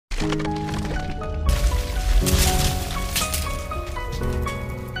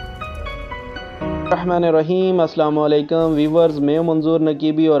रहमान अस्सलाम वालेकुम वीवर्स, मैं मंजूर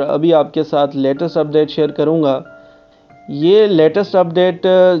नकीबी और अभी आपके साथ लेटेस्ट अपडेट शेयर करूंगा। ये लेटेस्ट अपडेट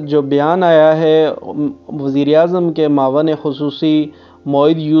जो बयान आया है वज़ीर आज़म के मावन ख़ुसूसी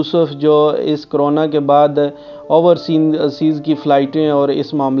मोइद यूसुफ, जो इस कोरोना के बाद ओवरसीज़ की फ़्लाइटें और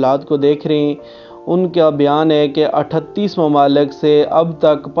इस मामलात को देख रहे हैं, उनका बयान है कि 38 ममालिक से अब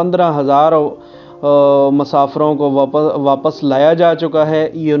तक 15,000 मुसाफिरों को वापस लाया जा चुका है,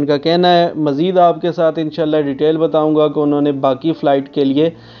 ये उनका कहना है। मज़ीद आपके साथ इंशाल्लाह डिटेल बताऊंगा कि उन्होंने बाकी फ़्लाइट के लिए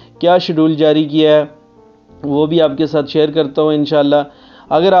क्या शेड्यूल जारी किया है, वो भी आपके साथ शेयर करता हूँ इंशाल्लाह।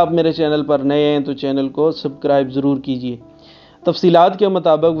 अगर आप मेरे चैनल पर नए हैं तो चैनल को सब्सक्राइब ज़रूर कीजिए। तफसीलात के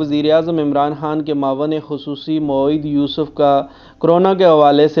मुताबिक वज़ीर आज़म इमरान खान के मावन ख़ुसूसी मोइद यूसुफ का कोरोना के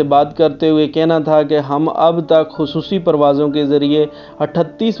हवाले से बात करते हुए कहना था कि हम अब तक ख़ुसूसी परवाज़ों के ज़रिए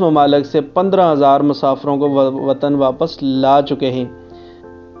 38 ममालिक से 15,000 मुसाफिरों को वतन वापस ला चुके हैं।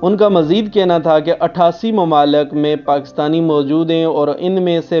 उनका मज़ीद कहना था कि 88 ममालिक में पाकिस्तानी मौजूद हैं और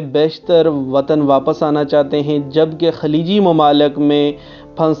इनमें से बेशतर वतन वापस आना चाहते हैं, जबकि खलीजी ममालिक में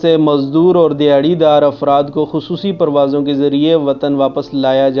फंसे मज़दूर और दिहाड़ीदार अफराद को ख़ुसूसी परवाज़ों के ज़रिए वतन वापस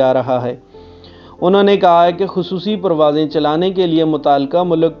लाया जा रहा है। उन्होंने कहा है कि ख़ुसूसी परवाज़ें चलाने के लिए मुताल्लिका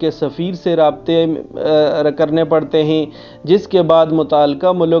मुल्क के सफ़ीर से राब्ते करने पड़ते हैं, जिसके बाद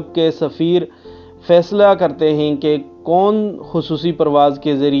मुताल्लिका मुल्क के सफ़ीर फ़ैसला करते हैं कि कौन ख़ुसूसी परवाज़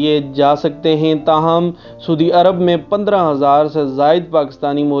के ज़रिए जा सकते हैं। ताहम सऊदी अरब में 15,000 से ज़ायद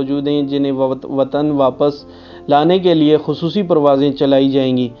पाकिस्तानी मौजूद हैं, जिन्हें वतन वापस लाने के लिए ख़ुसूसी परवाज़ें चलाई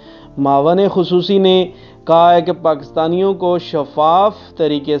जाएंगी। मावन ख़ुसूसी ने कहा है कि पाकिस्तानियों को शफाफ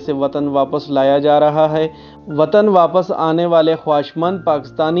तरीके से वतन वापस लाया जा रहा है। वतन वापस आने वाले ख्वाहिशमंद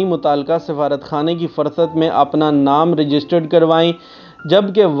पाकिस्तानी मुताल्लिका सफारतखाने की फ़रसत में अपना नाम रजिस्टर्ड करवाएं,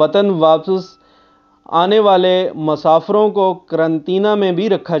 जबकि वतन वापस आने वाले मुसाफिरों को करंतना में भी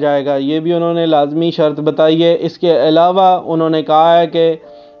रखा जाएगा, ये भी उन्होंने लाजमी शर्त बताई है। इसके अलावा उन्होंने कहा है कि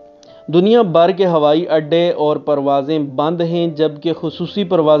दुनिया भर के हवाई अड्डे और परवाज़ें बंद हैं, जबकि ख़ुसूसी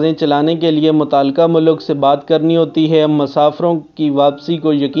परवाज़ें चलाने के लिए मुताल्लिका मुल्क से बात करनी होती है। मुसाफिरों की वापसी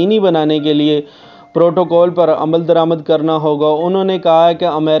को यकीनी बनाने के लिए प्रोटोकॉल पर अमल दरामद करना होगा। उन्होंने कहा है कि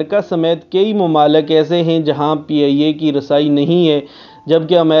अमेरिका समेत कई ममालिक ऐसे हैं जहां PIA की रसाई नहीं है,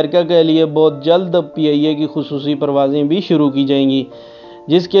 जबकि अमेरिका के लिए बहुत जल्द PIA की ख़ुसूसी परवाज़ें भी शुरू की जाएंगी,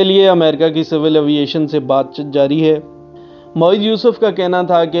 जिसके लिए अमेरिका की सिविल एविएशन से बातचीत जारी है। मोइद यूसुफ का कहना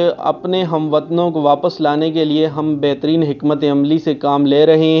था कि अपने हमवतनों को वापस लाने के लिए हम बेहतरीन हिकमत अमली से काम ले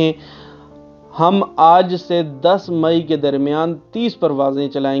रहे हैं। हम आज से 10 मई के दरमियान 30 परवाज़ें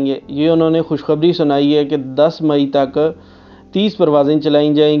चलाएंगे। ये उन्होंने खुशखबरी सुनाई है कि 10 मई तक 30 परवाज़ें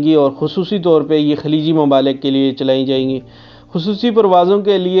चलाई जाएंगी और ख़ुसूसी तौर पे ये खलीजी ममालिक के लिए चलाई जाएंगी। ख़ुसूसी परवाज़ों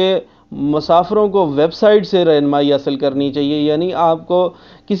के लिए मुसाफिरों को वेबसाइट से रहनुमाई हासिल करनी चाहिए, यानी आपको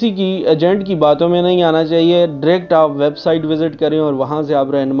किसी की एजेंट की बातों में नहीं आना चाहिए। डायरेक्ट आप वेबसाइट विज़िट करें और वहाँ से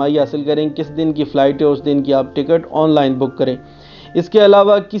आप रहनुमाई हासिल करें। किस दिन की फ़्लाइट है उस दिन की आप टिकट ऑनलाइन बुक करें। इसके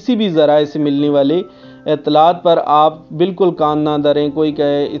अलावा किसी भी ज़राए से मिलने वाले इत्तलात पर आप बिल्कुल कान ना धरें। कोई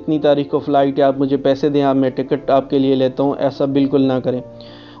कहे इतनी तारीख को फ़्लाइट है, आप मुझे पैसे दें, आप मैं टिकट आपके लिए लेता हूँ, ऐसा बिल्कुल ना करें।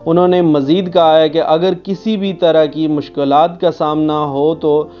 उन्होंने मज़ीद कहा है कि अगर किसी भी तरह की मुश्किलात का सामना हो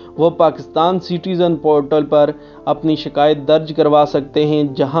तो वो पाकिस्तान सिटीज़न पोर्टल पर अपनी शिकायत दर्ज करवा सकते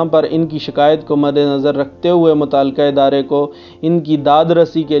हैं, जहां पर इनकी शिकायत को मद्देनज़र रखते हुए मुताल्लिका इदारे को इनकी दाद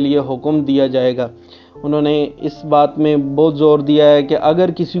रसी के लिए हुक्म दिया जाएगा। उन्होंने इस बात में बहुत ज़ोर दिया है कि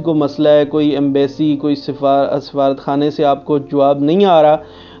अगर किसी को मसला है, कोई एम्बेसी, कोई सफारतखाने से आपको जवाब नहीं आ रहा,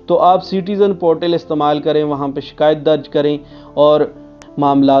 तो आप सिटीज़न पोर्टल इस्तेमाल करें, वहाँ पर शिकायत दर्ज करें और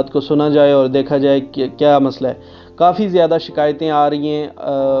मामलात को सुना जाए और देखा जाए कि क्या मसला है। काफ़ी ज़्यादा शिकायतें आ रही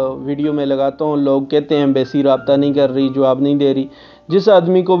हैं, वीडियो में लगाता हूँ, लोग कहते हैं एम्बेसी रब्ता नहीं कर रही, जवाब नहीं दे रही। जिस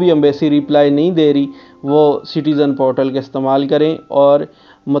आदमी को भी एम्बेसी रिप्लाई नहीं दे रही वो सिटीज़न पोर्टल का इस्तेमाल करें और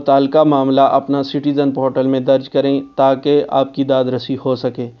मुताल्लिका मामला अपना सिटीज़न पोर्टल में दर्ज करें ताकि आपकी दाद रसी हो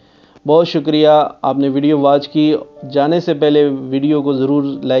सके। बहुत शुक्रिया, आपने वीडियो वॉच की। जाने से पहले वीडियो को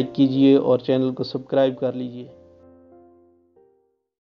ज़रूर लाइक कीजिए और चैनल को सब्सक्राइब कर लीजिए।